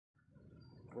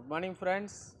morning,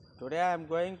 friends. Today I am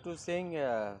going to sing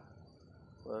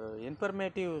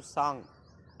informative song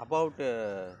about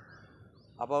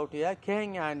a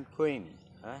king and queen.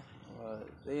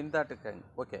 In that kind.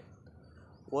 Okay.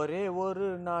 ஒரே ஒரு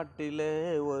நாட்டிலே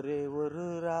ஒரே ஒரு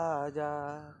ராஜா,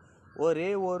 ஒரே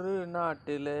ஒரு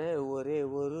நாட்டிலே ஒரே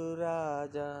ஒரு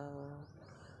ராஜா,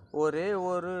 ஒரே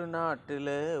ஒரு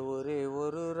நாட்டிலே ஒரே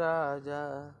ஒரு ராஜா,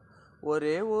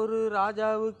 ஒரே ஒரு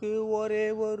ராஜாவுக்கு ஒரே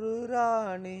ஒரு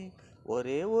ராணி,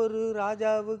 ஒரே ஒரு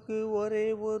ராஜாவுக்கு ஒரே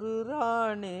ஒரு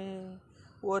ராணி,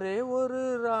 ஒரே ஒரு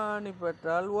ராணி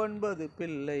பெற்றால் 9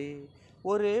 பிள்ளை,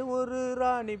 ஒரே ஒரு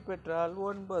ராணி பெற்றால்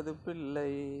 9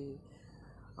 பிள்ளை.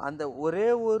 அந்த ஒரே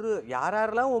ஒரு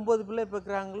யாரெல்லாம் 9 பிள்ளை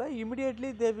பெற்றாங்களோ immediately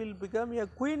they will become a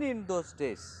queen in those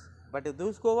days. But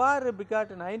those who are begot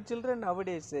 9 children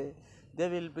nowadays, they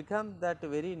will become that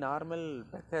very normal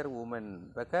beggar woman.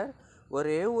 Beggar.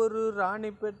 ஒரே ஒரு ராணி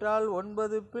பெற்றால்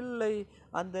 9 பிள்ளை,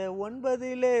 அந்த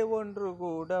 9லே ஒன்று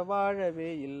கூட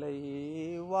வாழவே இல்லை,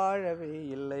 வாழவே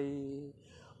இல்லை,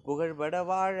 புகழ்பட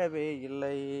வாழவே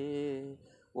இல்லை.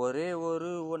 ஒரே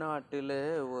ஒரு நாட்டில்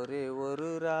ஒரே ஒரு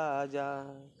ராஜா,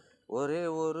 ஒரே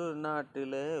ஒரு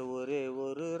நாட்டில் ஒரே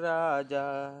ஒரு ராஜா,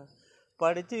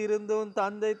 படிச்சிருந்தும்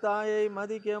தந்தை தாயை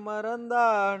மதிக்க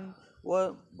மறந்தான்,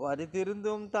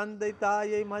 படித்திருந்தும் தந்தை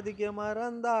தாயை மதிக்க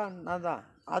மறந்தான். அதான்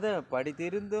அதை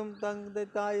படித்திருந்தும் தந்தை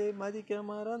தாயை மதிக்க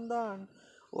மறந்தான்.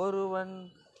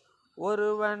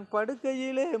 ஒருவன்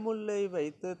படுக்கையிலே முல்லை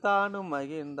வைத்து தானும்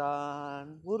மகிழ்ந்தான்,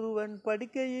 ஒருவன்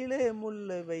படுக்கையிலே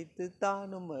முல்லை வைத்து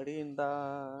தானும்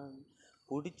மகிழ்ந்தான்.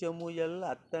 பிடிச்ச முயல்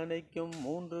அத்தனைக்கும்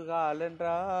 3 கால்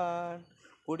என்றான்,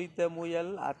 பிடித்த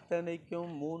முயல்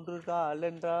அத்தனைக்கும் 3 கால்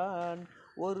என்றான்.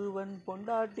 ஒருவன்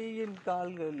பொண்டாட்டியின்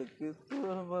கால்களுக்கு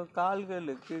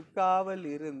காவல்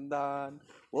இருந்தான்,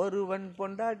 ஒருவன்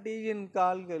பொண்டாட்டியின்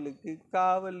கால்களுக்கு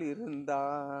காவல்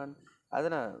இருந்தான்.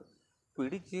 அதனால்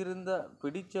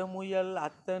பிடிச்ச முயல்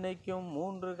அத்தனைக்கும்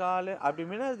 3 கால்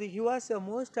அப்படின்னா he was a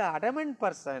most adamant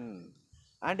person,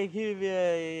 and he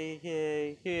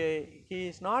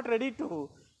is not ready to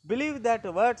believe that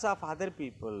words of other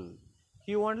people.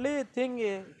 He only think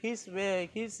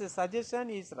his suggestion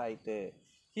is right,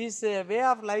 his way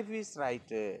of life is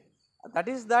right. That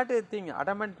is that thing,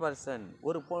 adamant person.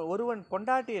 ஒருவன்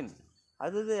பொண்டாட்டியன்,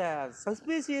 அது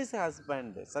suspicious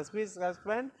husband. Suspicious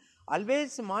husband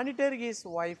always monitor his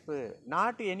wife,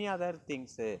 not any other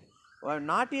things.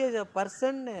 Not a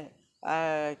person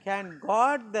can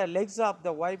guard the legs of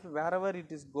the wife wherever it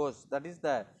is goes. That is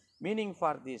the meaning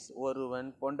for this. ஒருவன்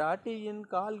பொண்டாட்டியின்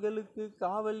கால்களுக்கு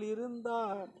காவல்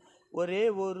இருந்தான், ஒரே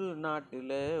ஒரு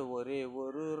நாட்டில் ஒரே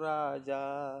ஒரு ராஜா.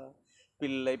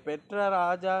 பிள்ளை பெற்ற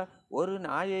ராஜா ஒரு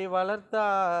நாயை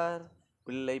வளர்த்தார்,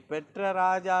 பிள்ளை பெற்ற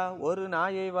ராஜா ஒரு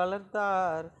நாயை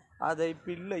வளர்த்தார், அதை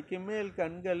பிள்ளைக்கு மேல்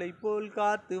கண்களை போல்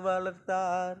காத்து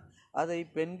வளர்த்தார், அதை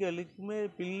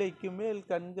பிள்ளைக்கு மேல்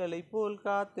கண்களை போல்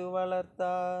காத்து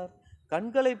வளர்த்தார்.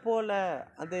 கண்களை போல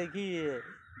அந்த he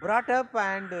brought up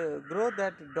and grow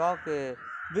that dog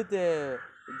with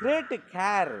great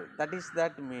care. That is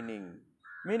that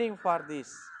meaning for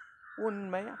this.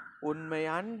 உண்மை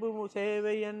அன்பு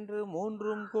சேவை என்று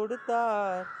 3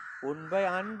 கொடுத்தார், உண்மை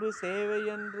அன்பு சேவை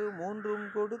என்று 3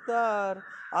 கொடுத்தார்.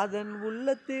 அதன்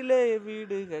உள்ளத்திலே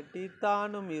வீடு கட்டி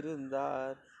தானும்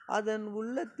இருந்தார், அதன்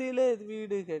உள்ளத்திலே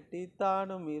வீடு கட்டி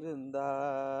தானும்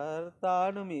இருந்தார்.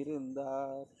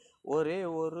 ஒரே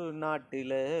ஒரு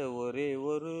நாட்டில் ஒரே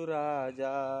ஒரு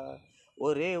ராஜா,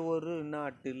 ஒரே ஒரு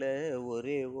நாட்டில்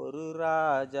ஒரே ஒரு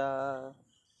ராஜா.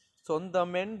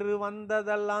 சொந்தம் என்று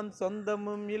வந்ததெல்லாம்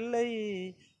சொந்தமும் இல்லை,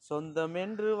 சொந்தம்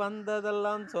என்று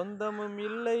வந்ததெல்லாம் சொந்தமும்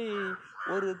இல்லை,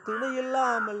 ஒரு துணை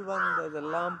இல்லாமல்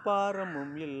வந்ததெல்லாம்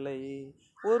பாரமும் இல்லை,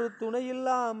 ஒரு துணை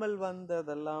இல்லாமல்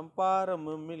வந்ததெல்லாம்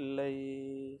பாரமும் இல்லை.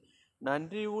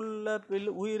 நன்றி உள்ள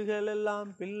உயிர்களெல்லாம்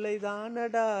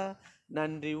பிள்ளைதானடா,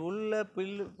 நன்றி உள்ள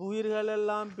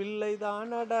உயிர்களெல்லாம்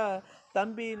பிள்ளைதானடா.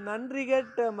 தம்பி நன்றி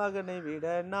கெட்ட மகனை விட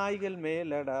நாய்கள்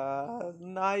மேலடா,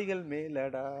 நாய்கள்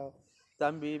மேலடா.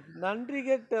 தம்பி நன்றி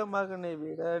கெட்ட மகனை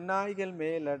விட நாய்கள்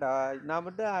மேலடா. நான்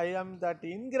மட்டும் I am that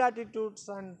ingratitude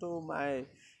son to my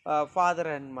father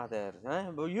and mother.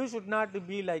 You should not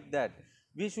be like that.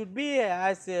 We should be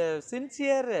as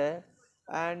sincere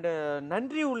and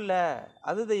நன்றி உள்ள,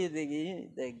 அது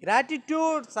the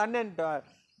gratitude son and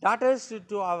daughters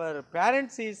to our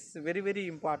parents is very very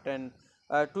important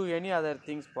to any other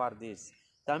things for this.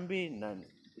 தம்பி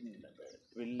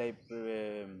பிள்ளை,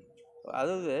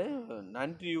 அதாவது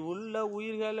நன்றி உள்ள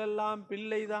உயிர்கள் எல்லாம்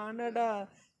பிள்ளைதானடா,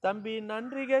 தம்பி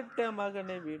நன்றி கெட்ட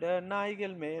மகனை விட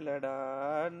நாய்கள் மேலடா,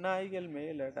 நாய்கள்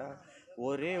மேலடா.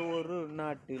 ஒரே ஒரு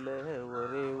நாட்டில்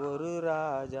ஒரே ஒரு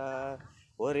ராஜா,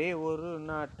 ஒரே ஒரு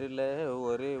நாட்டில்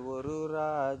ஒரே ஒரு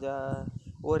ராஜா,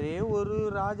 ஒரே ஒரு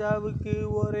ராஜாவுக்கு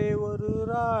ஒரே ஒரு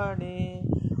ராணி,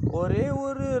 ஒரே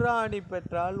ஒரு ராணி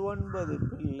பெற்றால் 9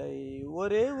 பிள்ளை,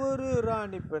 ஒரே ஒரு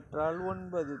ராணி பெற்றால்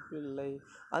 9 பிள்ளை.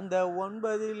 அந்த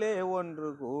 9லே ஒன்று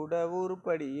கூட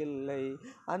உருப்படி இல்லை,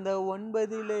 அந்த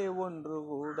 9லே ஒன்று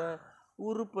கூட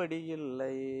உருப்படி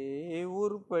இல்லை,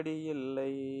 உருப்படி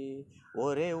இல்லை.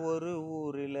 ஒரே ஒரு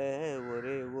ஊரில்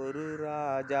ஒரே ஒரு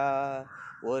ராஜா,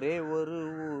 ஒரே ஒரு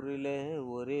ஊரில்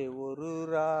ஒரே ஒரு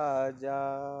ராஜா.